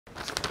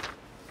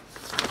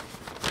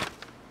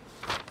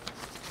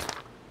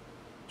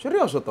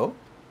Seryoso to?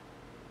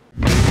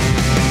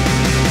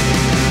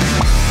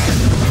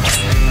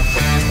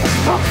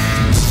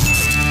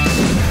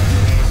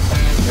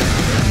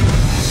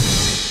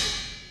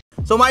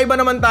 So maiba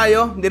naman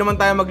tayo, hindi naman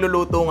tayo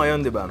magluluto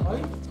ngayon, di ba?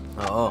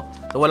 Oo.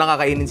 So walang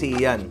kakainin si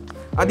Ian.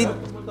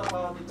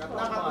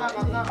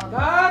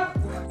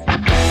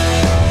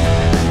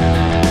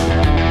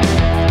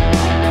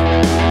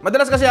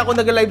 Madalas kasi ako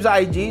nag-live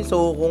sa IG,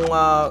 so kung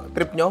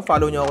trip nyo,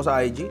 follow nyo ako sa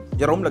IG.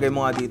 Jerome, lagay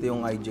mo nga dito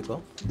yung IG ko,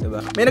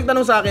 diba? May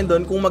nagtanong sa akin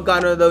doon kung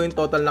magkano na daw yung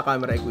total na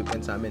camera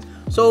equipment sa amin.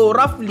 So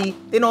roughly,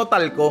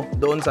 tinotal ko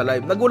doon sa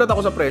live. Nagulat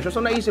ako sa presyo,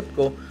 so naisip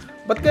ko,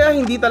 ba't kaya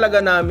hindi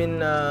talaga namin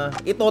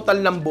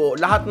itotal ng buo,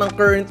 lahat ng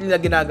currently na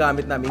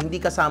ginagamit namin,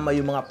 hindi kasama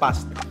yung mga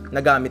past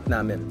na gamit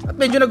namin. At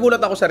medyo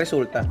nagulat ako sa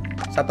resulta,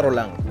 sa true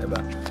lang, diba?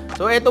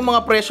 So etong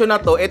mga presyo na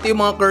to, ito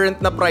yung mga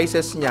current na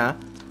prices niya.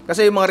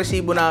 Kasi yung mga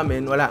resibo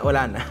namin,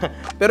 wala na.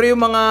 Pero yung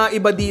mga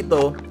iba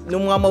dito,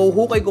 yung mga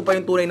mahuhukay ko pa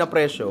yung tunay na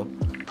presyo,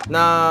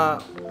 na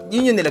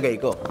yun yung nilagay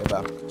ko,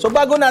 diba? So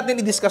bago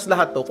natin i-discuss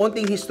lahat to,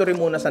 konting history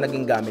muna sa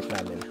naging gamit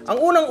namin. Ang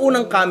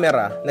unang-unang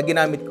camera na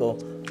ginamit ko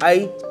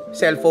ay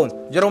cellphone.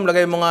 Jerome,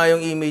 lagay mo nga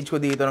yung image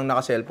ko dito nang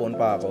naka-cellphone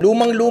pa ako.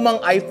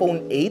 Lumang-lumang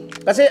iPhone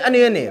 8. Kasi ano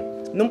yan eh,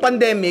 nung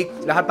pandemic,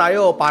 lahat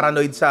tayo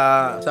paranoid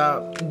sa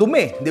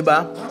dumi, di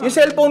ba? Yung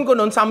cellphone ko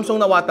noon, Samsung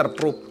na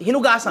waterproof.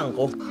 Hinugasan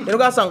ko.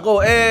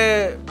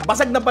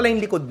 Basag na pala yung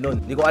likod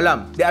noon. Hindi ko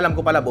alam. Di alam ko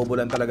pala, bobo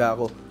lang talaga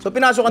ako. So,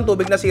 pinasok ang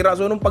tubig, nasira.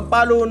 So, nung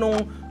pagpalo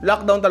nung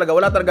lockdown talaga,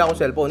 wala talaga akong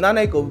cellphone.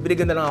 Nanay ko,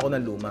 binigyan na lang ako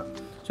ng luma.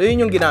 So,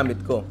 yun yung ginamit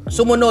ko.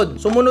 Sumunod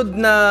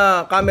na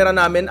camera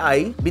namin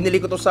ay,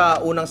 binili ko to sa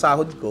unang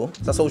sahod ko,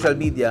 sa social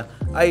media,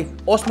 ay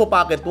Osmo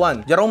Pocket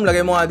 1. Jerome,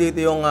 lagay mo nga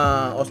dito yung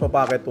Osmo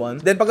Pocket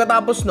 1. Then,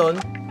 pagkatapos nun,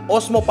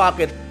 Osmo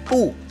Pocket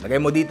 2. Lagay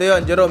mo dito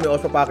yon, Jerome, yung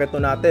Osmo Pocket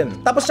 2 natin.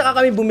 Tapos, saka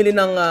kami bumili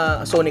ng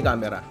Sony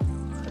camera.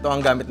 Ito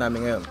ang gamit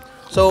namin ngayon.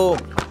 So,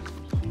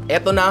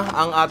 eto na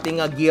ang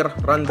ating gear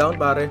rundown,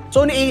 pare.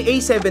 Sony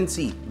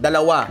A7C,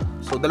 dalawa.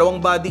 So, dalawang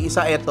body,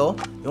 isa eto.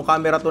 Yung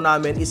camera to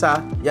namin, isa,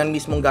 yan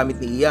mismong gamit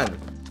ni Ian.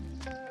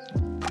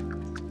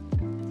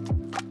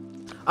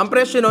 Ang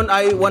presyo nun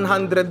ay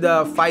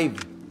 105,000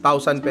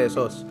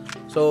 pesos.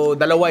 So,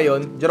 dalawa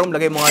yon. Jerome,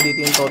 lagay mo nga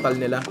dito yung total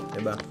nila.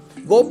 Diba?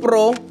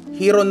 GoPro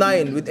Hero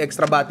 9 with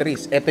extra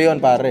batteries. Ito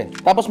yon, pare.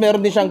 Tapos, meron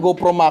din siyang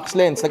GoPro Max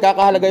Lens.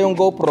 Nagkakahalaga yung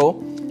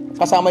GoPro,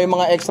 kasama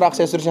yung mga extra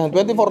accessories niya,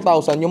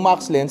 24,000. Yung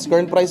Max Lens,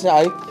 current price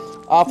niya ay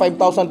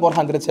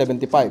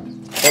 5,475.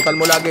 Total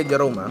mo lagi,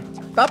 Jerome, ha?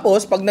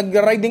 Tapos, pag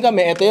nag-ride din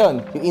kami, ito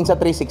yon, yung Insta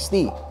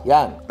 360.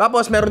 Yan.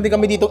 Tapos, meron din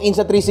kami dito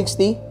Insta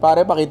 360.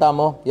 Pare, pakita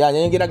mo. Yan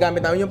yung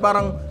ginagamit namin. Yung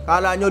parang,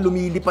 kala nyo,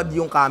 lumilipad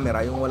yung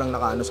camera, yung walang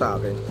nakaano sa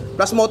akin.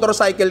 Plus,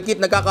 motorcycle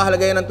kit,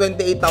 nagkakahalaga yan ng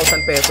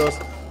 28,000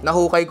 pesos.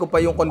 Nahukay ko pa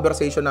yung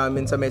conversation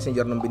namin sa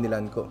Messenger nung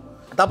binilan ko.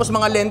 Tapos,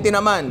 mga lente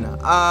naman.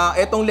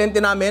 Etong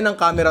lente namin, ng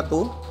camera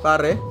 2,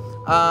 pare.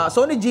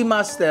 Sony G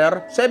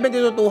Master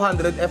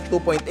 70-200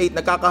 f2.8,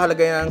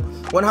 nagkakahalaga yan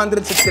ng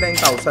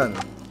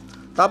 169,000.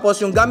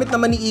 Tapos yung gamit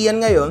naman ni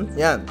Ian ngayon,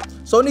 yan,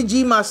 Sony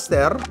G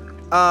Master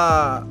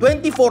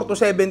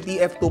 24-70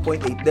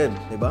 f2.8 din,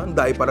 di ba? Ang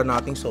dahil para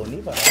nating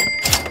Sony, parang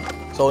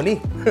Sony.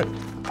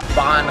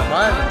 Baka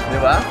naman, di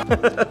ba?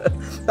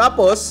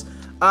 Tapos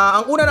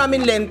ang una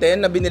namin lente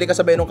na binili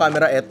kasabay ng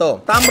camera, ito,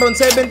 Tamron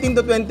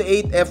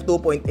 17-28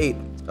 f2.8.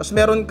 Tapos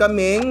meron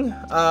kaming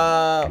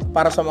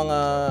para sa mga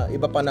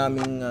iba pa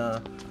naming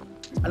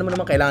ano mo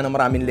naman, kailangan ng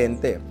maraming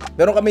lente.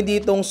 Meron kami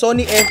ditong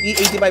Sony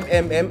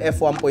FE85mm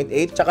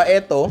f1.8, tsaka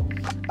ito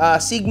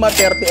Sigma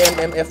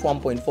 30mm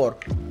f1.4.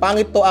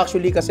 Pangit to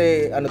actually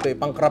kasi ano to,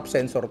 pang crop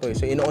sensor to.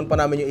 So ino-on pa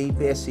namin yung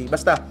APS-C.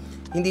 Basta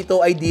hindi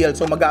to ideal,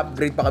 so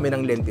mag-upgrade pa kami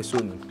ng lente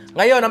soon.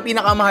 Ngayon, ang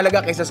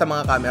pinakamahalaga kaysa sa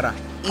mga camera,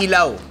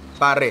 ilaw,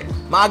 pare.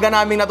 Maaga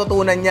naming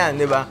natutunan 'yan,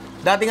 di ba?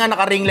 Dati nga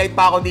naka-ring light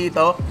pa ako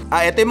dito.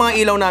 Ito yung mga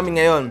ilaw namin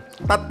ngayon.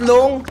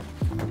 Tatlong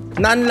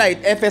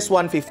non-light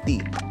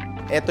FS150.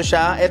 Ito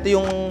siya. Ito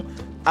yung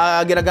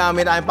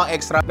ginagamit namin pang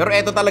extra. Pero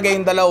ito talaga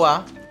yung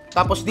dalawa.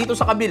 Tapos dito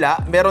sa kabila,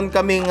 meron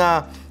kaming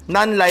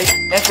non-light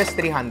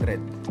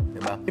FS300.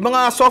 Diba? Yung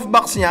mga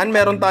softbox niyan,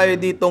 meron tayo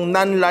ditong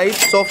non-light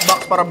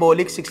softbox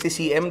parabolic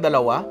 60cm,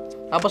 dalawa.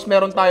 Tapos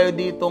meron tayo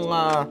ditong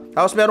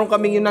tapos meron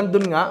kaming yung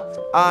nandun nga,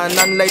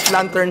 non-light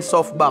lantern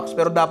softbox.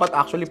 Pero dapat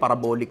actually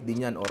parabolic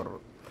din yan,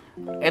 or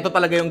ito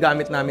talaga yung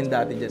gamit namin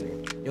dati dyan eh.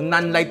 Yung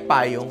non-light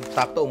payong.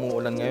 Sakto,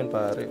 umuulan ngayon,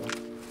 pare.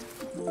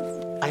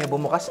 Ayaw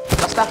bumukas.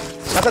 Basta,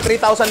 nasa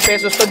 3,000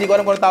 pesos to. Di ko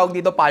alam kung tawag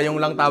dito. Payong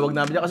lang tawag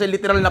namin dyan. Kasi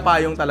literal na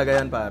payong talaga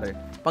yan, pare.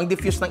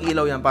 Pang-diffuse ng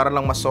ilaw yan, para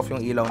lang mas soft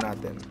yung ilaw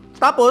natin.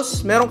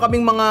 Tapos, meron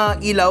kaming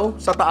mga ilaw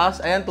sa taas.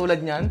 Ayan, tulad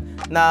nyan,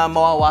 na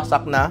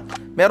mawawasak na.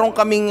 Meron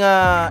kaming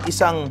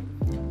isang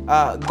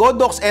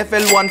Godox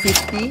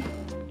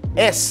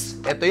FL150S.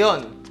 Ito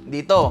yon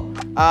dito.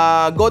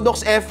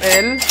 Godox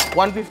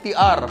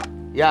FL150R.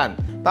 Yan.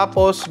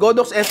 Tapos,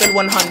 Godox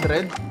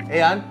FL100.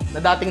 Ayan, na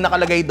dating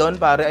nakalagay doon,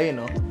 pare.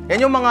 Ayun, no?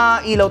 Yan yung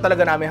mga ilaw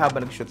talaga namin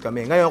habang nag-shoot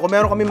kami. Ngayon, kung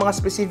meron kami mga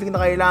specific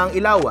na kailangang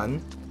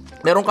ilawan,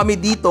 meron kami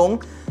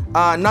ditong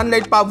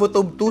non-light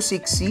Pavotov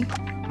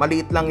 260.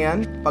 Maliit lang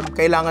yan. Pag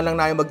kailangan lang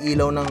namin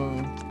mag-ilaw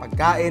ng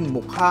pagkain,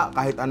 mukha,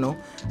 kahit ano.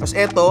 Tapos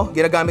eto,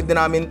 ginagamit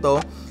din namin to,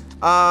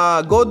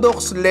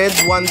 Godox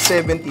LED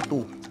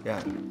 172.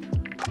 Yan.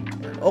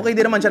 Okay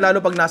din naman siya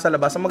lalo pag nasa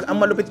labas. Ang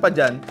malupit pa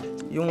dyan,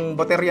 yung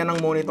baterya ng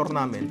monitor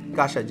namin,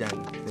 kasya dyan.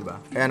 Diba?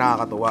 Kaya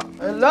nakakatuwa.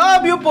 I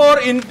love you for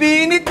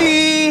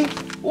infinity!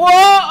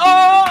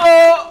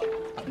 Wow!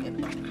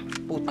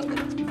 Putang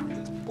ina.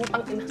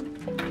 Putang ina.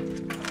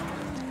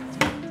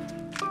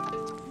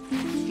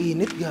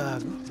 Init,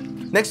 gago.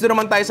 Next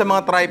naman tayo sa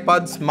mga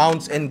tripods,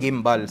 mounts, and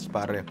gimbals,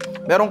 pare.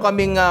 Meron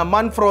kaming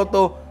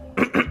Manfrotto,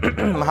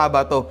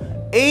 mahaba to,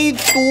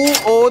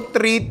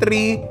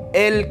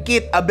 A2033L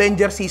kit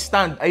Avenger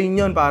C-stand. Ayun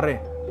yun,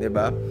 pare.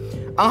 Diba?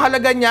 Ang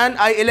halaga niyan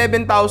ay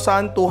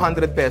 11,200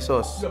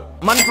 pesos.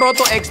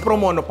 Manfrotto X Pro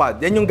monopod.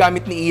 Yan yung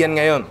gamit ni Ian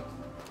ngayon.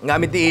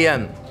 Gamit ni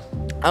Ian.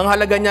 Ang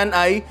halaga niyan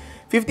ay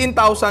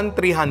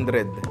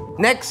 15,300.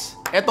 Next,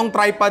 etong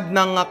tripod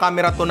ng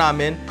camera to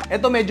namin.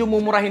 Ito medyo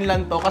mumurahin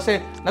lang to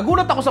kasi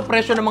nagulat ako sa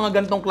presyo ng mga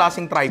ganitong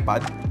klaseng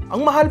tripod.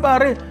 Ang mahal,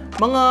 pare.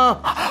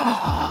 Mga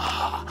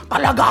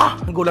talaga.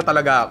 Nagulat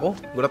talaga ako.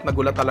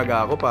 Gulat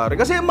talaga ako, pare.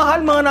 Kasi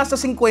mahal, mga nasa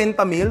 50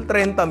 mil,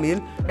 30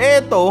 mil.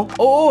 Eto,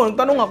 oo,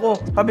 tanong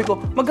ako. Sabi ko,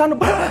 magkano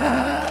ba?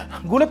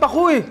 Gulat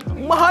ako eh.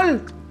 Ang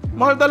mahal.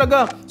 Mahal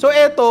talaga. So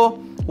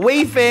eto,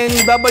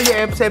 Wayfeng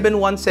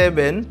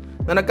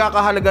WF717 na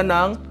nagkakahalaga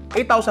ng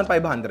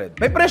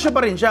 8,500. May presyo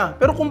pa rin siya.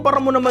 Pero kumpara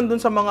mo naman dun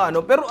sa mga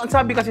ano. Pero ang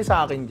sabi kasi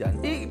sa akin dyan,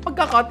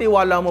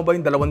 pagkakatiwala mo ba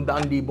yung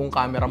 200,000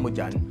 camera mo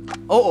dyan?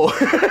 Oo.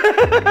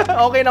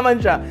 Okay naman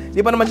siya.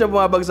 Di pa naman siya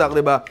bumabagsak, di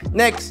ba?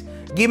 Next,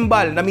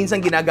 gimbal na minsan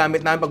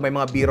ginagamit namin pag may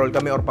mga b-roll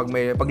kami or pag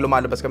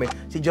lumalabas kami.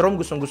 Si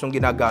Jerome gustong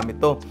ginagamit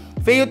to.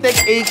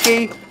 Feotech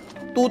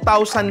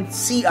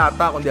AK2000C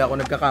ata, kung di ako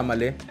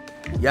nagkakamali.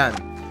 Yan.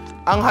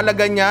 Ang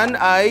halaga niyan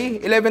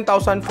ay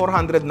 11,490.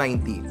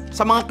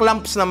 Sa mga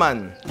clamps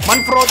naman,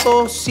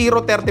 Manfrotto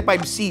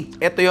 035C.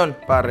 Ito yon,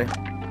 pare.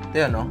 Ito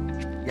yan, oh.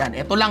 Yan,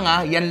 ito lang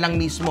yan lang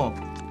mismo.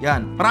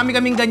 Yan. Marami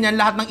kaming ganyan,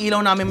 lahat ng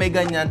ilaw namin may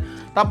ganyan.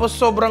 Tapos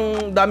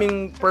sobrang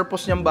daming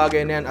purpose niyang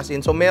bagay na yan. As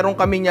in, so meron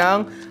kami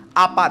niyang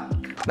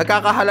 4.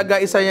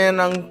 Nagkakahalaga isa niya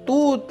ng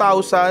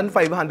 2,590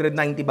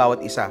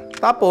 bawat isa.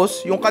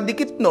 Tapos, yung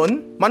kadikit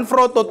nun,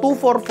 Manfrotto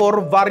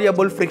 244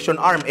 variable friction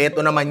arm.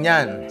 Ito naman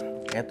yan.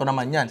 Ito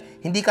naman yan.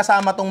 Hindi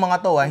kasama tong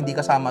mga to, hindi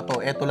kasama to.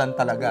 Ito lang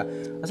talaga.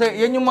 Kasi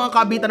yan yung mga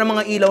kabitan ng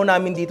mga ilaw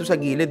namin dito sa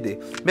gilid eh.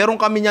 Meron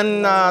kami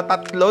niyan na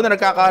tatlo na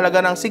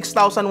nagkakahalaga ng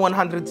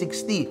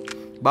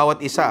 6,160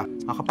 bawat isa.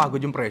 Nakapagod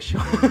yung presyo.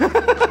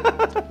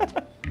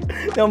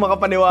 Hindi ako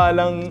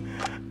makapaniwalang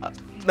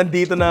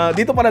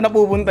dito pala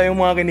napupunta yung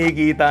mga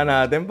kinikita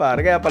natin,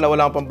 pare. Kaya pala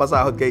wala akong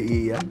pampasahod kay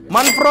Ian.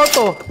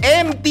 Manfrotto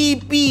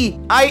MTP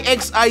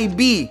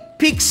IXIB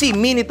Pixie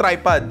Mini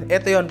Tripod.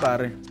 Ito yon,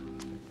 pare.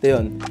 Ito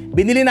yun.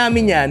 Binili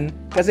namin yan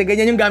kasi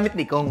ganyan yung gamit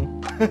ni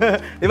Kong.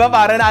 Di ba,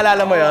 pare?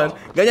 Naalala mo yon?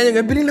 Ganyan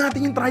yung bilhin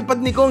natin yung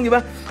tripod ni Kong, di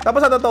ba? Tapos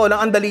sa totoo lang,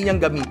 ang dali niyang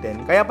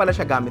gamitin. Kaya pala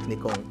siya gamit ni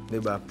Kong,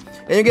 di ba?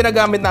 Yan yung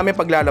ginagamit namin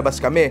pag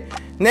lalabas kami.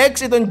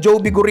 Next, itong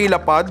Joby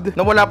Gorilla Pod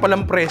na wala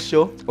palang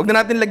presyo. Huwag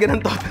na natin lagyan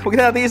ng total. Huwag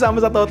na natin isama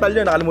sa total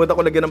yun. Nakalimutan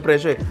ko lagyan ng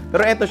presyo eh.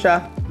 Pero eto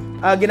siya.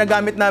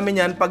 Ginagamit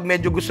namin yan pag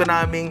medyo gusto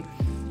naming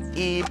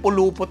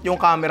ipulupot yung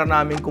camera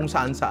namin kung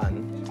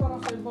saan-saan.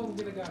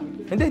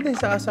 Hindi,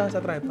 sa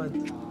tripod.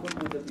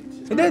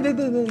 Hindi.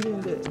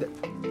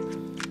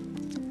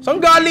 Saan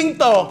galing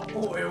to?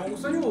 Oo, ewan ko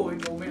sa'yo.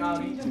 Ikaw may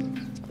ari yan.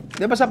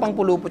 Di ba sa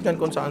pangpulupot yan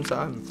kung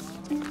saan-saan?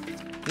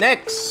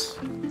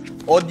 Next!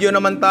 Audio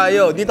naman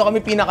tayo. Dito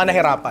kami pinaka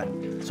nahirapan.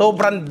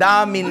 Sobrang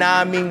dami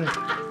naming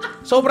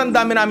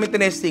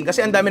tinesting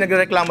kasi ang dami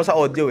nagrereklamo sa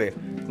audio eh.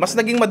 Mas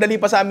naging madali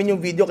pa sa amin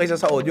yung video kaysa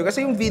sa audio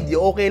kasi yung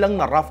video okay lang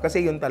na rough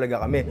kasi yun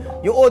talaga kami.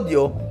 Yung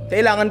audio,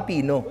 kailangan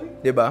pino.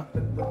 Di ba?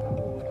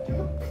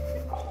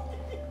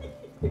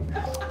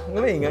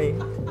 Ngay.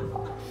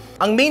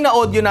 Ang main na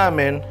audio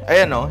namin,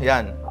 ayan o,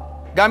 yan.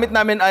 Gamit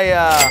namin ay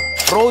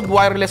Rode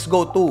Wireless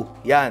Go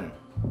 2. Yan.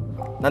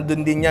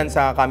 Nandun din yan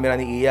sa camera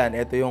ni Ian.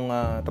 Ito yung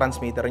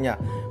transmitter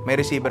niya. May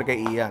receiver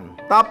kay Ian.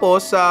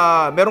 Tapos,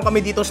 meron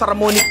kami dito sa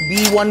Harmonic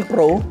B1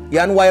 Pro.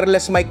 Yan,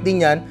 wireless mic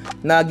din yan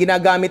na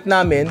ginagamit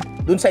namin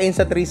dun sa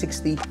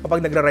Insta360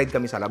 kapag nagra-ride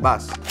kami sa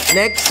labas.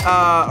 Next,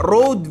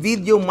 Rode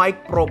Video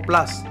Mic Pro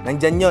Plus.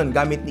 Nandyan yun.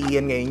 Gamit ni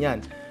Ian ngayon yan.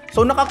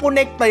 So,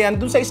 nakakonekta yan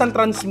dun sa isang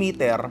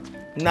transmitter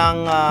ng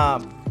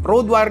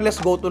Rode Wireless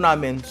Go 2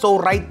 namin.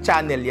 So, right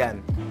channel yan.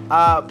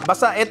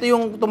 Basta, ito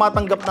yung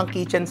tumatanggap ng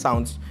kitchen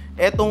sounds.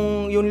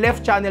 Yung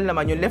left channel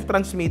naman, yung left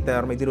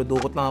transmitter, may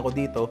dinudukot lang ako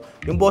dito.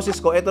 Yung boses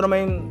ko, ito naman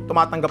yung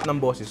tumatanggap ng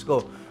boses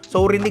ko.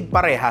 So, rinig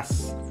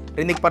parehas.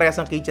 Rinig parehas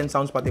ang kitchen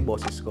sounds pati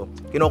boses ko.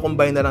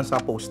 Kino-combine na lang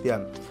sa post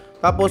yan.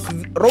 Tapos,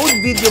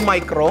 Rode Video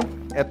Micro.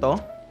 Ito.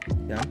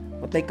 Yan.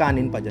 Ba't may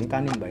kanin pa dyan?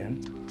 Kanin ba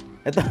yan?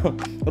 Ito,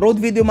 Rode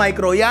Video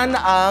Micro, yan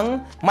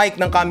ang mic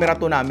ng camera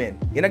 2 namin.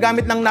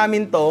 Ginagamit lang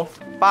namin to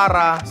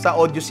para sa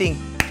audio sync.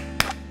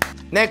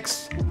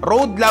 Next,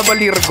 Rode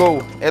Lavalier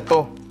Go.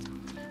 Ito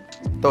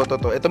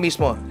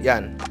mismo,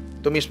 yan.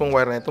 Ito mismong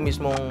wire na yan. Ito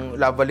mismong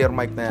lavalier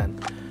mic na yan.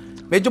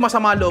 Medyo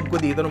masama loob ko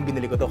dito nung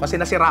binili ko to kasi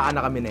nasiraan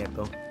na kami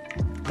nito.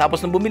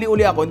 Tapos nung bumili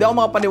uli ako, hindi ako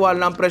makapaniwala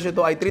na ang presyo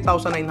to ay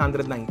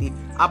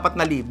 3,990.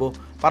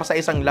 4,000 para sa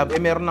isang lab.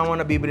 Meron na ako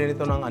nabibili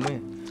nito ng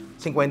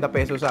 50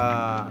 pesos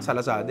sa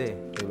Lazada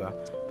diba?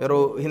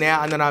 Pero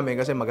hinayaan na namin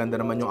kasi maganda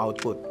naman yung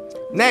output.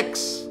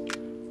 Next,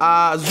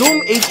 Zoom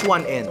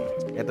H1N.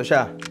 Ito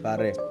siya,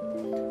 pare.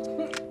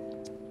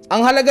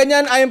 Ang halaga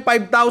niyan ay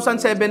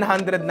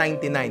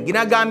 5,799.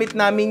 Ginagamit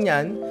namin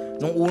yan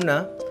nung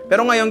una.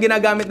 Pero ngayon,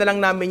 ginagamit na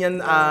lang namin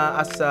yan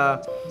as a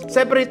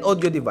separate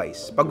audio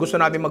device. Pag gusto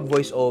namin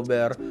mag-voice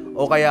over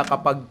o kaya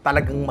kapag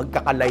talagang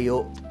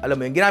magkakalayo, alam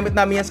mo yun, ginamit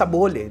namin yan sa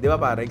buhol Di ba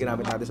pare?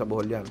 Ginamit natin sa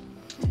buhol yan.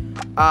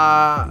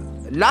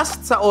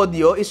 Last sa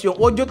audio is yung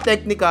Audio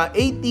Technica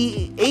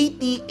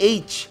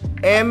ATH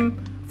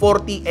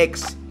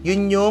M40X.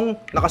 Yun yung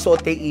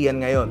nakasuot kay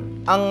Ian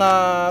ngayon. Ang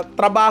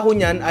trabaho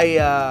niyan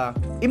ay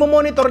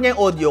imo-monitor niya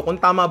yung audio,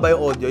 kung tama ba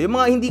yung audio. Yung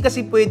mga hindi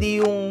kasi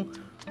pwede yung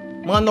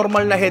mga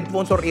normal na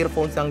headphones or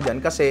earphones lang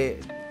dyan kasi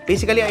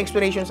basically ang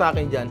explanation sa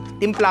akin dyan,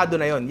 timplado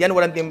na yon. Yan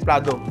walang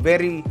timplado.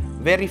 Very,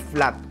 very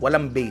flat.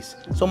 Walang bass.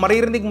 So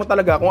maririnig mo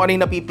talaga kung ano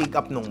yung napipick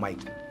up nung mic.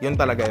 Yun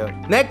talaga yon.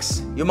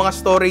 Next, yung mga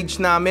storage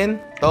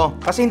namin. To.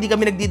 Kasi hindi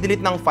kami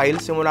nagdi-delete ng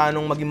files simula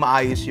nung maging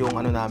maayos yung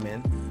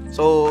namin.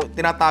 So,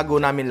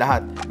 tinatago namin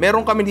lahat.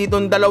 Meron kami dito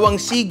dalawang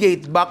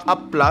Seagate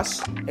Backup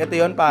Plus. Ito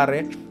yon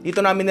pare. Dito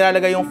namin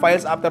nilalagay yung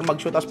files after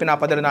mag-shoot tapos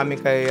pinapadala namin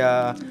kay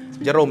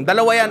Jerome.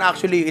 Dalawa yan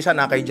actually, isa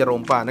na kay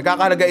Jerome pa.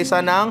 Nagkakahalaga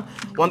isa ng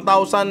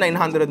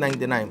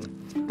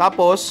 1,999.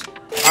 Tapos,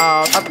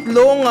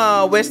 tatlong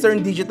Western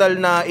Digital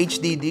na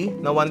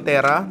HDD na 1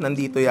 tera,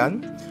 nandito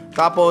yan.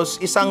 Tapos,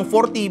 isang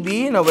 4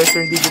 TB na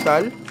Western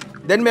Digital.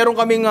 Then, meron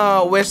kaming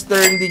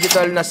Western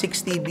Digital na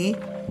 6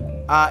 TB.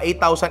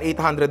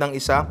 8,800 ang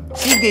isa.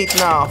 Seagate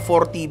na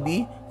 4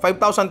 TB,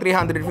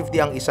 5,350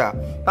 ang isa.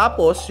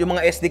 Tapos, yung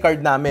mga SD card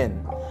namin.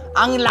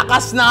 Ang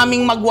lakas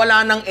naming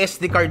magwala ng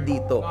SD card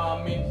dito.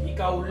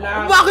 Ikaw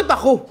lang. Bakit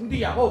ako?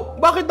 Hindi ako.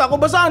 Bakit ako?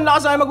 Basta ang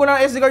lakas namin magwala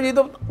ng SD card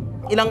dito.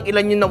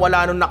 Ilan yung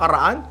nawala nung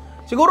nakaraan?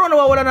 Siguro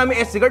nawawala namin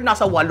SD card,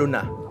 nasa 8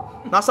 na.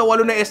 Nasa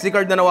 8 na SD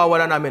card na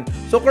nawawala namin.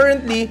 So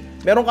currently,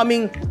 meron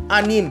kaming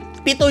 6.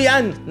 7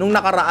 yan nung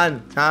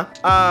nakaraan.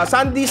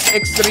 SanDisk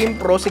Extreme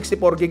Pro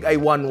 64GB ay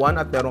 11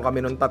 at meron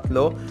kami nung 3.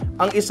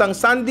 Ang isang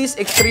SanDisk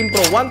Extreme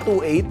Pro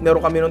 128,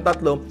 meron kami nung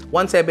 3.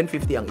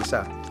 1,750 ang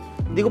isa.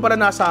 Hindi ko pala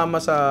nasama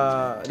sa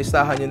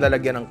listahan yung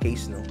lalagyan ng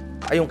case, no?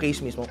 Ay, yung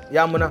case mismo.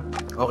 Yan mo na.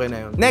 Okay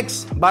na yun.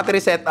 Next,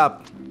 battery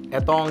setup.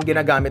 Ito ang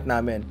ginagamit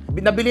namin.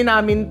 Nabili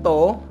namin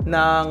to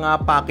ng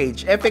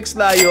package. FX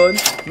Lion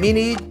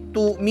Mini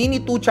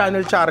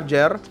 2-channel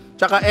charger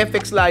tsaka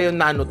FX Lion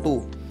Nano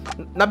 2.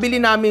 Nabili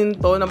namin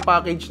to ng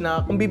package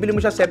na kung bibili mo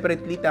siya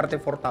separately,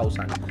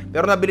 34,000.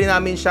 Pero nabili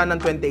namin siya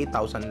ng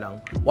 28,000 lang.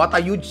 What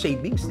a huge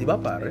savings, di ba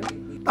pare?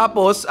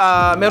 Tapos,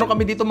 meron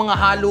kami dito mga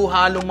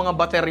halo-halong mga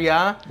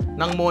baterya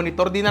ng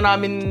monitor. Di na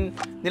namin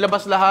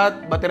nilabas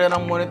lahat. Baterya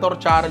ng monitor,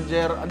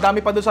 charger. Ang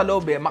dami pa doon sa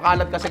loob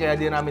Makalat kasi kaya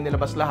di namin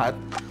nilabas lahat.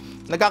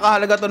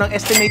 Nagkakahalaga to ng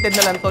estimated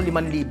na lang to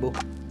 5,000.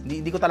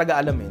 Hindi ko talaga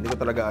alam Hindi ko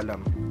talaga alam.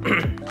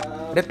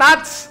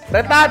 Retats!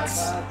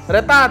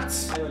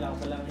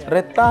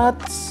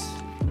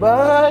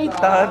 By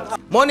Tats.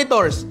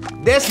 Monitors.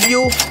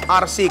 DeskView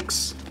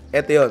R6.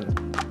 Ito yun.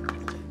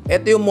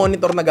 Ito yung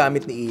monitor na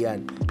gamit ni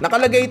Ian.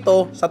 Nakalagay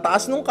ito sa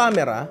taas ng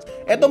camera.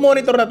 Ito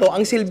monitor na to,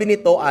 ang silbi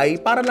nito ay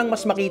para lang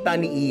mas makita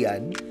ni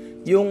Ian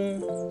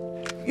yung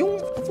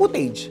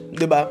footage,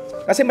 'di ba?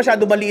 Kasi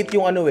masyado maliit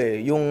yung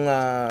yung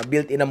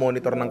built-in na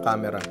monitor ng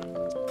camera.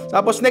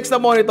 Tapos next na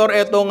monitor,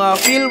 etong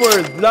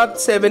Feelworld Lot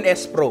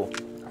 7S Pro.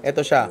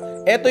 Ito siya.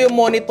 Ito yung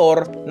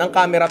monitor ng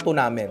camera 2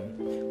 namin.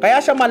 Kaya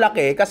siya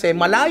malaki kasi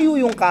malayo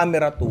yung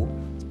camera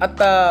 2 at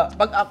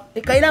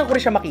kailangan ko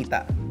rin siya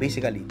makita,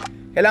 basically.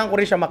 Kailangan ko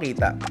rin siya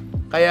makita.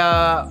 Kaya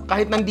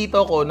kahit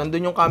nandito ako,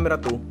 nandun yung camera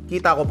 2,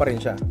 kita ko pa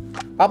rin siya.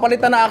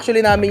 Papalitan na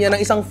actually namin yan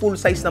ng isang full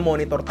size na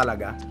monitor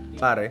talaga,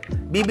 pare.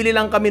 Bibili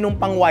lang kami nung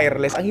pang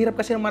wireless. Ang hirap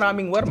kasi ng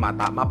maraming wire,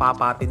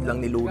 mapapatid lang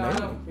ni Luna.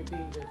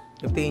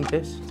 50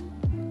 inches.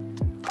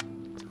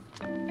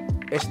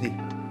 SD.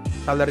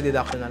 Salary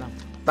deduction na lang.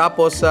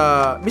 Tapos,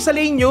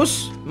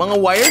 miscellaneous, mga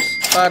wires,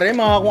 pare,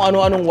 mga kung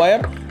ano-anong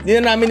wire. Hindi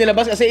na namin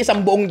nilabas kasi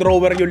isang buong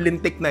drawer yung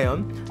lintik na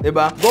yon, 'di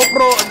ba?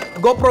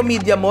 GoPro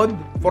Media Mod,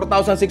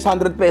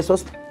 4,600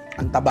 pesos.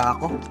 Ang taba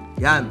ako.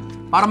 Yan.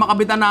 Para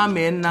makabitan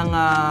namin ng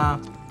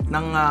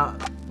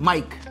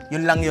mic.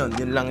 Yun lang yun.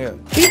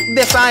 Hit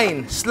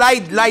Design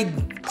Slide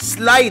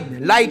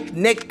Light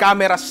Neck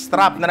Camera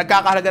Strap na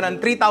nagkakahalaga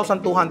ng 3,200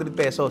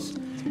 pesos.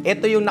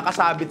 Ito yung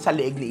nakasabit sa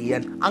leeg ni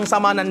Ian. Ang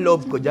sama ng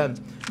loob ko dyan.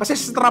 Kasi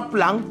strap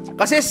lang,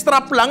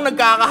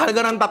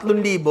 nagkakahalaga ng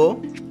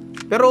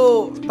 3,000.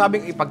 Pero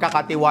sabing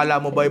ipagkakatiwala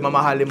mo ba yung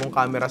mamahalin mong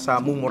camera sa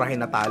mumurahin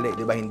na tali,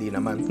 di ba? Hindi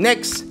naman.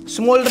 Next,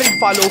 small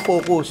rig follow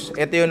focus.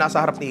 Ito yung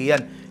nasa harap ni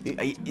Ian.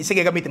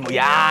 Sige, gamitin mo.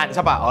 Yan!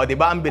 Isa pa. O, di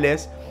ba? Ang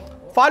bilis.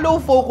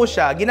 Follow focus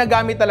siya.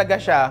 Ginagamit talaga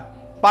siya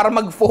para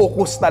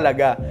mag-focus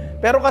talaga.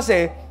 Pero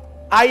kasi,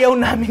 ayaw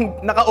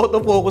namin,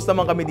 naka-autofocus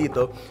naman kami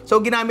dito.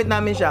 So, ginamit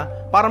namin siya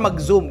para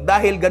mag-zoom.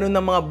 Dahil ganun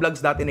ng mga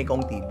vlogs dati ni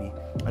Kong TV.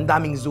 Ang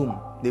daming zoom.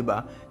 'di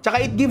ba?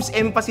 Tsaka it gives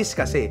emphasis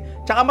kasi.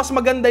 Tsaka mas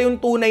maganda yung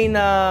tunay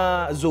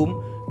na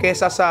zoom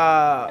kaysa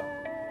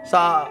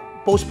sa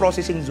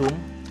post-processing zoom.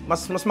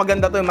 Mas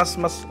maganda to,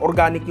 mas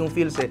organic yung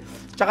feels eh.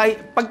 Tsaka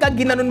pagka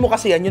ginanon mo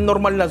kasi yan, yung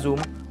normal na zoom,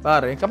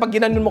 pare, kapag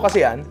ginanon mo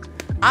kasi yan,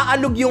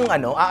 aalog yung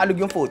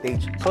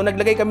footage. So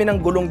naglagay kami ng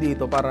gulong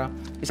dito para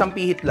isang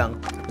pihit lang,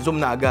 zoom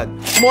na agad.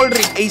 Small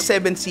rig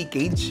A7C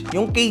cage,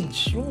 yung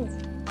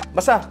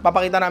basta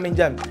papakita namin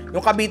diyan.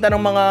 Yung kabitan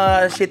ng mga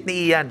shit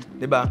ni Ian,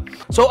 'di ba?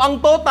 So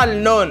ang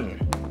total nun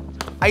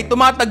ay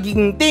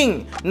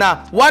tumataginting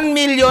na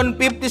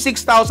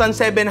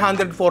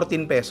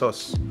 1,056,714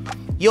 pesos.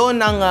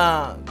 'Yon ang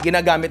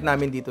ginagamit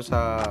namin dito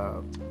sa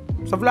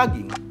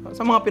vlogging,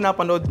 sa mga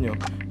pinapanood nyo,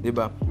 'di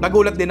ba?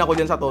 Nagulat din ako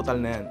diyan sa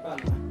total na 'yan.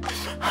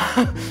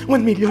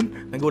 1 million.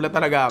 Nagulat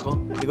talaga ako.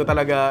 Hindi ko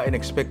talaga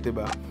in-expect, 'di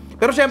ba?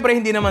 Pero syempre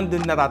hindi naman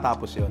dun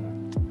natatapos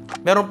 'yon.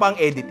 Meron pang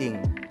editing,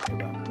 'di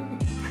ba?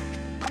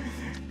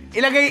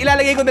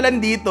 Ilalagay ko na lang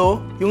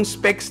dito yung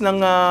specs ng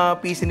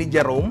PC ni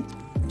Jerome,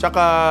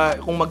 tsaka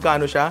kung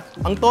magkano siya.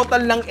 Ang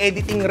total ng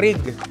editing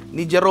rig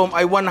ni Jerome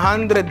ay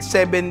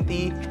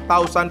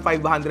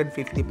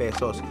 170,550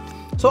 pesos.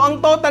 So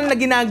ang total na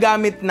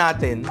ginagamit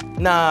natin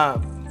na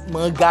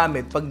mga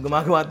gamit pag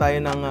gumagawa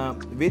tayo ng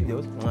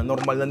videos, mga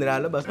normal na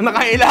nilalabas, na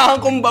kailangan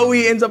kong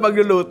bawiin sa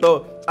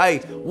pagluluto ay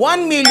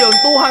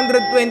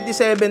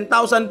 1,227,000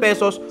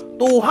 pesos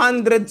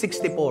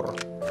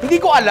 264. Hindi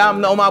ko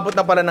alam na umabot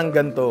na pala ng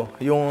ganito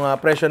yung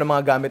presyo ng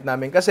mga gamit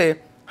namin kasi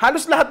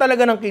halos lahat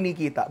talaga ng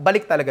kinikita,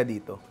 balik talaga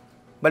dito.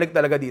 Balik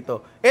talaga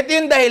dito. Ito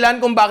yung dahilan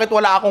kung bakit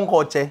wala akong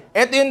kotse.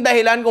 Ito yung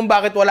dahilan kung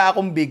bakit wala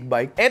akong big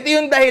bike. Ito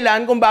yung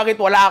dahilan kung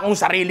bakit wala akong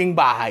sariling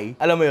bahay.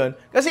 Alam mo yun?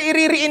 Kasi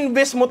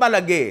i-reinvest mo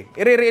talaga eh.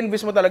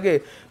 I-reinvest mo talaga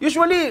eh.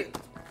 Usually,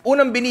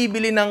 unang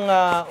binibili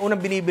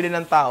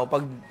ng tao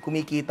pag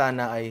kumikita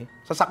na ay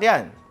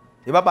sasakyan.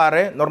 Di ba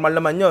pare? Normal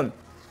naman yun.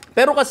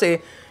 Pero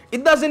kasi, it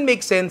doesn't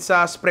make sense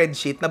sa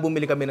spreadsheet na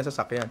bumili kami ng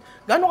sasakyan.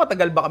 Gaano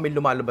katagal ba kami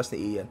lumalabas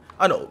ni Ian?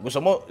 Ano,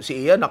 gusto mo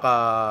si Ian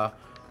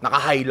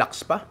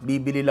naka-Hilux pa?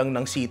 Bibili lang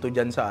ng sito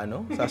dyan sa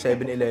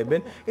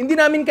 7-Eleven? Hindi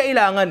namin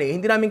kailangan eh.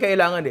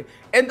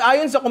 And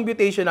ayon sa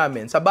computation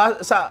namin, sa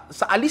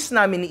alis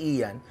namin ni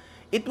Ian,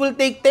 it will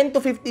take 10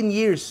 to 15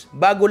 years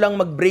bago lang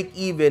mag-break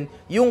even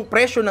yung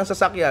presyo ng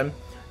sasakyan,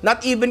 not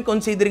even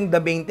considering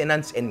the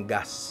maintenance and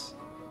gas.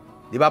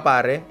 Di ba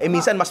pare?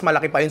 Minsan mas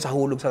malaki pa yun sa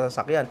hulog sa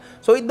sasakyan.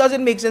 So it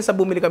doesn't make sense sa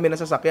bumili kami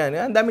ng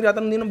sasakyan. Ang dami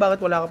natanong nino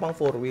bakit wala ka pang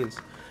 4 wheels.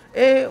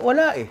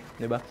 Wala eh.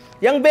 Di ba?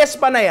 Yung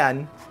Vespa na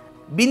yan,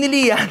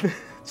 binili yan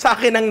sa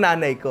akin ng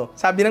nanay ko.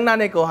 Sabi ng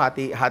nanay ko,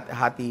 hati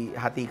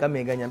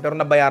kami, ganyan. Pero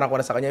nabayaran ko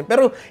na sa kanya.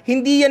 Pero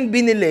hindi yan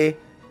binili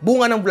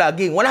bunga ng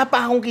vlogging. Wala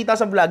pa akong kita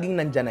sa vlogging,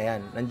 nandyan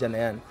na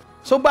yan.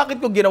 So bakit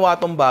ko ginawa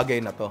tong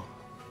bagay na to?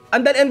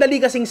 Ang dali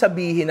kasing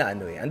sabihin na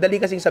Ang dali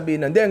kasing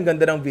sabihin na, hindi, ang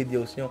ganda ng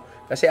videos nyo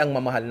kasi ang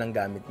mamahal ng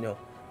gamit nyo.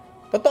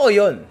 Totoo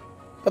yun.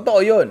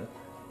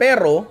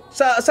 Pero,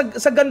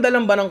 sa ganda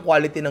lang ba ng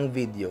quality ng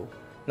video,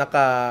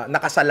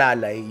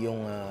 nakasalalay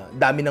yung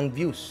dami ng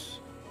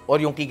views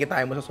or yung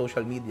kikitain mo sa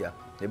social media.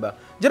 Diba?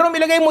 Jerome,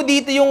 ilagay mo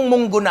dito yung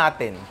munggo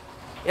natin.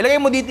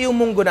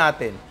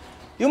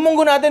 Yung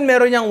munggo natin,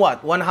 meron niyang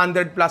what?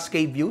 100 plus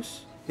K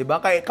views?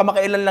 Diba?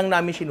 Kamakailan lang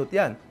namin sinut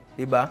yan.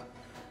 Diba?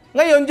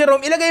 Ngayon,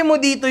 Jerome, ilagay mo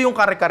dito yung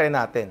kare-kare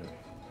natin.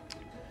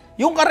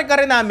 Yung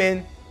kare-kare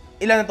namin,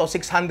 ilan na to?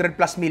 600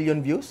 plus million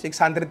views?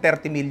 630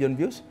 million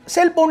views?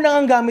 Cellphone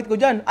lang ang gamit ko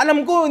dyan.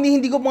 Alam ko,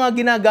 hindi ko mga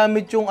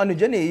ginagamit yung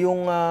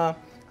yung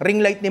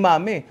ring light ni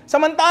Mami.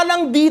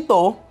 Samantalang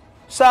dito,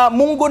 sa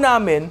munggo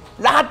namin,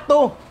 lahat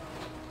to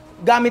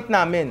gamit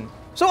namin.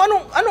 So,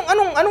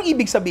 anong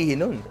ibig sabihin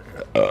nun?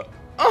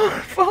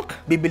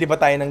 Fuck! Bibili ba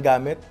tayo ng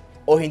gamit?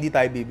 O hindi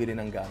tayo bibili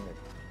ng gamit?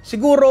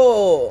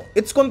 Siguro,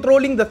 it's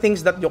controlling the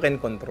things that you can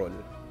control.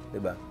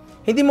 Diba?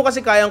 Hindi mo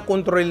kasi kayang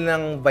kontrolin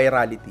ng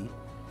virality,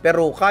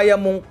 pero kaya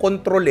mong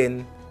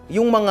kontrolin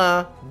yung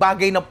mga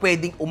bagay na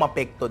pwedeng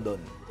umapekto doon.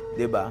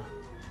 Diba?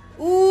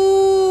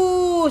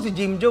 Si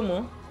Jim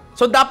Jom, oh.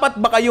 So, dapat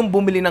ba kayong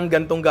bumili ng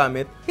gantong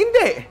gamit?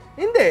 Hindi.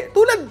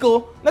 Tulad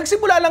ko,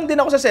 nagsimula lang din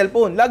ako sa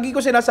cellphone. Lagi ko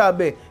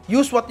sinasabi,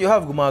 use what you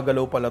have.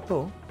 Gumagalaw pala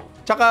to.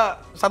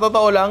 Tsaka, sa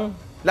totoo lang,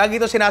 lagi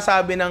ito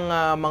sinasabi ng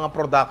mga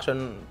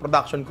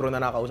production crew na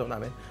nakausap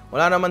namin.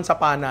 Wala naman sa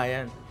pana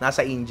yan.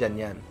 Nasa Indian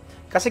yan.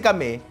 Kasi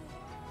kami,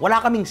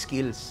 wala kaming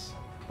skills,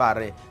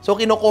 pare. So,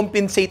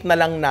 kino-compensate na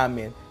lang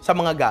namin sa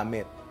mga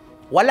gamit.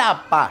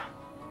 Wala pa.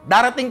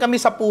 Darating kami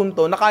sa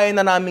punto na kaya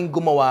na namin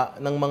gumawa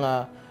ng mga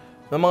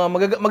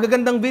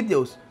magagandang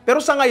videos.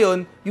 Pero sa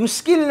ngayon, yung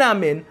skill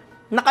namin,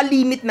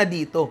 nakalimit na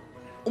dito.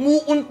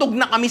 Umuuntog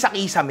na kami sa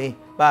kisame,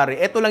 pare.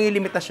 Ito lang yung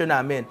limitasyon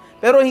namin.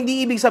 Pero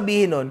hindi ibig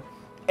sabihin nun,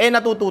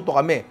 natututo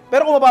kami.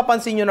 Pero kung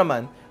mapapansin nyo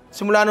naman,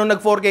 simula nung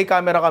nag-4K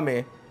camera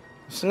kami,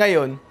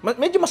 ngayon,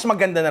 medyo mas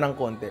maganda na ng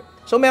konti.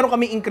 So, meron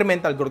kami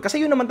incremental growth.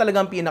 Kasi yun naman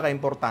talaga ang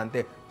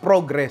pinaka-importante.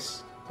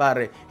 Progress,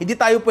 pare. Hindi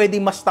tayo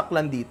pwedeng mas stuck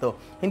lang dito.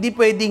 Hindi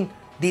pwedeng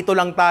dito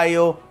lang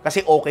tayo kasi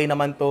okay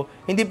naman to.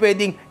 Hindi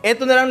pwedeng,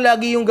 eto na lang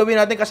lagi yung gawin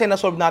natin kasi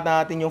na-solve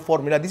natin yung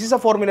formula. This is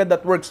a formula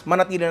that works.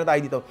 Manatili na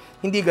tayo dito.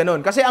 Hindi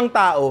ganun. Kasi ang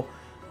tao,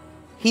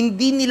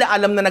 hindi nila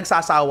alam na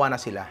nagsasawa na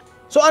sila.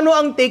 So ano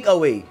ang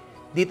takeaway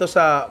dito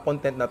sa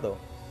content na to?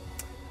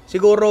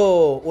 Siguro,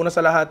 una sa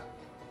lahat,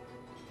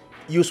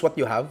 use what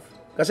you have.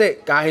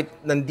 Kasi kahit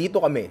nandito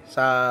kami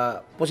sa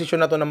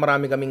posisyon na to na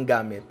marami kaming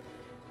gamit,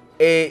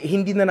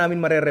 hindi na namin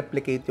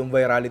marereplicate yung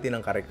virality ng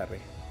kare-kare.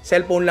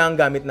 Cellphone lang ang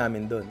gamit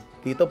namin doon.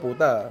 Dito,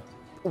 puta,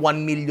 1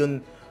 million,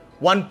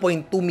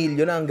 1.2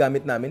 million na ang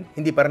gamit namin.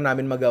 Hindi pa rin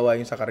namin magawa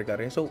yung sa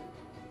kare-kare. So,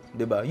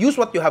 'di ba? Use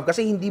what you have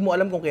kasi hindi mo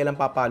alam kung kailan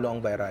papalo ang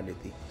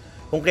virality.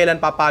 Kung kailan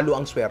papalo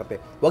ang swerte.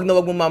 Wag na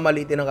wag mo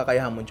mamaliitin ang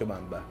kakayahan mo,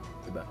 Chumamba,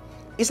 'di ba?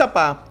 Isa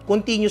pa,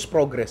 continuous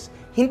progress.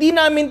 Hindi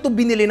namin 'to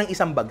binili ng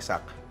isang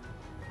bagsak.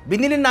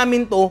 Binili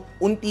namin 'to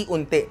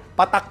unti-unti,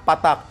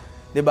 patak-patak,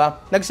 'di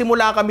ba?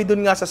 Nagsimula kami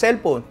dun nga sa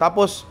cellphone,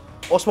 tapos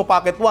Osmo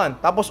Pocket 1,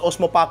 tapos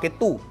Osmo Pocket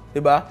 2,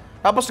 'di ba?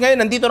 Tapos ngayon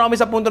nandito na kami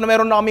sa punto na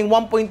meron na kaming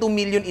 1.2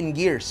 million in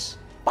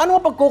gears. Paano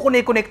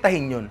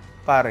mapagko-connect-connectahin 'yun?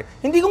 Pare,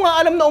 hindi ko nga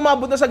alam na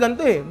umabot na sa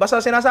ganito eh. Basta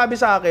sinasabi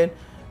sa akin,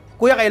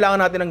 kuya, kailangan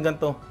natin ng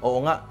ganito.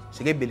 Oo nga,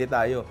 sige, bili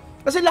tayo.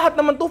 Kasi lahat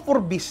naman to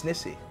for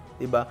business eh.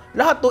 Diba?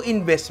 Lahat to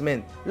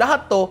investment.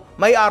 Lahat to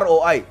may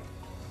ROI.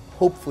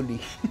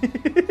 Hopefully.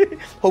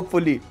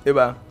 Hopefully,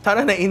 diba?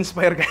 Sana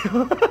na-inspire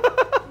kayo.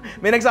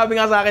 May nagsabi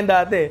nga sa akin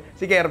dati,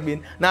 si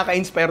Kervin,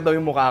 nakaka-inspire daw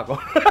yung mukha ko.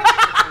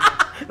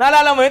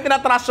 Naalala mo yun,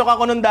 tinatrash talk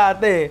ako nung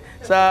dati.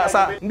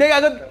 Hindi,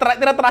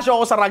 tinatrash talk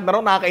ako sa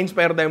Ragnarok,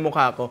 nakaka-inspire na yung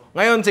mukha ko.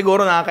 Ngayon,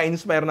 siguro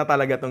nakaka-inspire na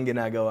talaga tong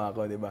ginagawa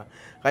ko, di ba?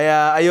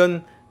 Kaya,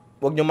 ayun,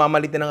 huwag niyong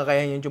mamalitin ang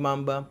kakayahan yung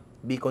Chumamba.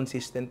 Be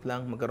consistent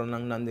lang, magkaroon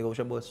ng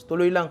non-negotiables.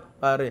 Tuloy lang,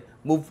 pare.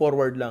 Move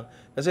forward lang.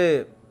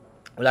 Kasi,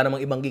 wala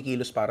namang ibang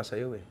kikilos para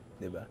sa'yo eh,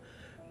 di ba?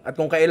 At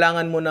kung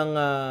kailangan mo ng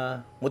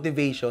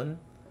motivation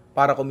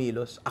para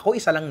kumilos, ako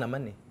isa lang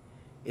naman eh.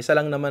 Isa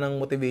lang naman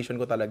ang motivation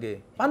ko talaga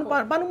eh.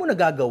 Paano mo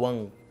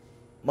nagagawang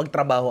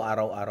magtrabaho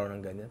araw-araw ng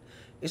ganyan?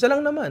 Isa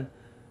lang naman.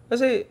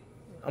 Kasi,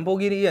 ang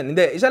pogi yan.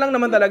 Hindi, isa lang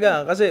naman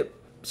talaga. Kasi,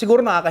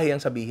 siguro nakakahiyang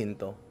sabihin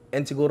to.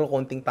 And siguro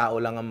konting tao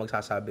lang ang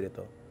magsasabi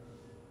nito.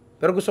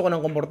 Pero gusto ko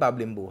ng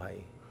komportableng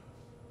buhay.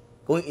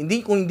 Kung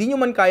hindi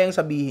nyo man kayang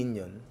sabihin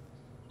yon,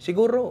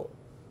 siguro,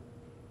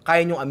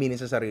 kaya nyong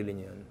aminin sa sarili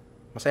nyo yun.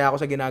 Masaya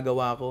ako sa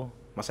ginagawa ko.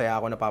 Masaya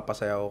ako,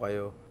 napapasaya ko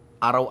kayo.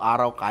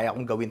 Araw-araw, kaya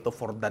kong gawin to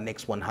for the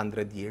next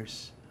 100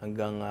 years.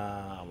 Hanggang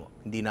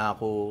hindi na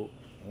ako,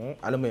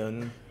 alam mo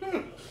yun,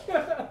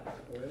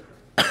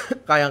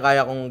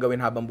 kayang-kaya kong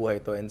gawin habang buhay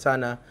to. And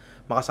sana,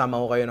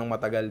 makasama ko kayo ng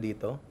matagal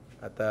dito.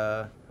 At,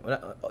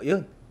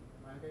 yun.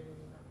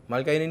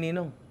 Mahal kayo ni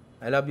Ninong.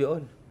 I love you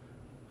all.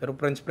 Pero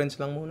friends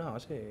lang muna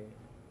kasi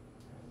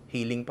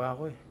healing pa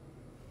ako eh.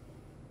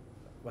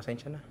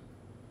 Pasensya na.